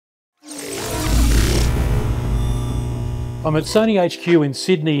I'm at Sony HQ in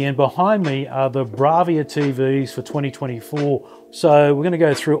Sydney, and behind me are the BRAVIA TVs for 2024. So we're going to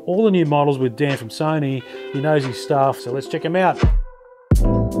go through all the new models with Dan from Sony. He knows his stuff, so let's check him out.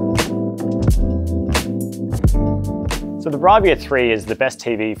 So the BRAVIA 3 is the best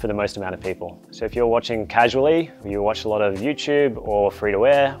TV for the most amount of people. So if you're watching casually, you watch a lot of YouTube or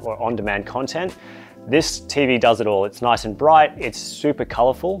free-to-air or on-demand content, this TV does it all. It's nice and bright, it's super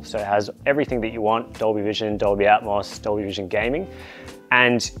colorful, so it has everything that you want: Dolby Vision, Dolby Atmos, Dolby Vision gaming,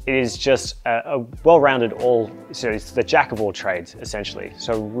 and it is just a well-rounded so it's the jack of all trades, essentially.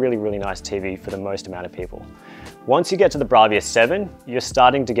 So really, really nice TV for the most amount of people. Once you get to the BRAVIA 7, you're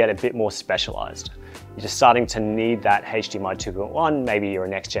starting to get a bit more specialized. You're just starting to need that HDMI 2.1, maybe you're a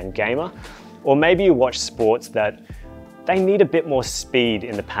next-gen gamer, or maybe you watch sports that they need a bit more speed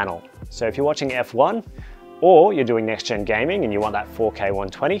in the panel. So if you're watching F1 or you're doing next-gen gaming and you want that 4K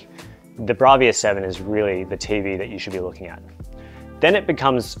 120, the BRAVIA 7 is really the TV that you should be looking at. Then it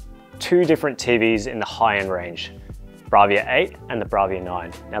becomes two different TVs in the high-end range, BRAVIA 8 and the BRAVIA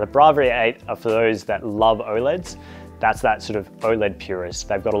 9. Now the BRAVIA 8 are for those that love OLEDs. That's that sort of OLED purist.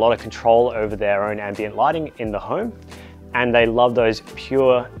 They've got a lot of control over their own ambient lighting in the home, and they love those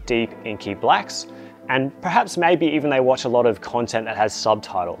pure, deep, inky blacks. And perhaps maybe even they watch a lot of content that has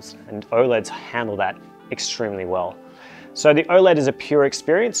subtitles, and OLEDs handle that extremely well. So the OLED is a pure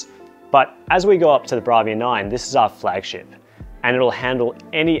experience, but as we go up to the BRAVIA 9, this is our flagship, and it'll handle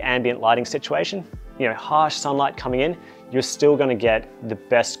any ambient lighting situation. You know, harsh sunlight coming in, you're still gonna get the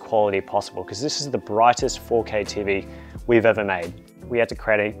best quality possible, because this is the brightest 4K TV we've ever made. We had to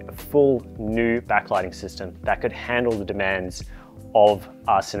create a full new backlighting system that could handle the demands of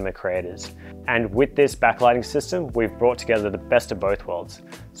our cinema creators. And with this backlighting system, we've brought together the best of both worlds.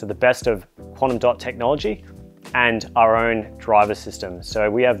 So the best of quantum dot technology and our own driver system. So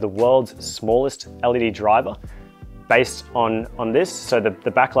we have the world's smallest LED driver based on this. So the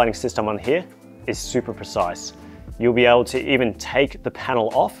backlighting system on here is super precise. You'll be able to even take the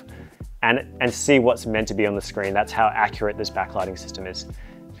panel off and see what's meant to be on the screen. That's how accurate this backlighting system is.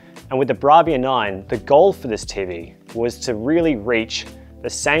 And with the BRAVIA 9, the goal for this TV was to really reach the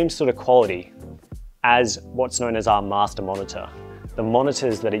same sort of quality as what's known as our master monitor, the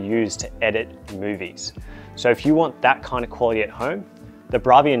monitors that are used to edit movies. So if you want that kind of quality at home, the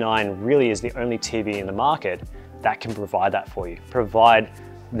BRAVIA 9 really is the only TV in the market that can provide that for you, provide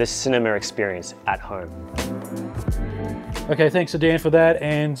the cinema experience at home. Okay, thanks to Dan for that,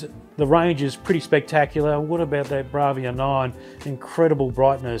 and the range is pretty spectacular. What about that BRAVIA 9? Incredible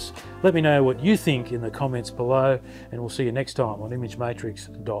brightness. Let me know what you think in the comments below, and we'll see you next time on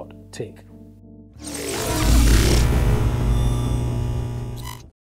imagematrix.tech.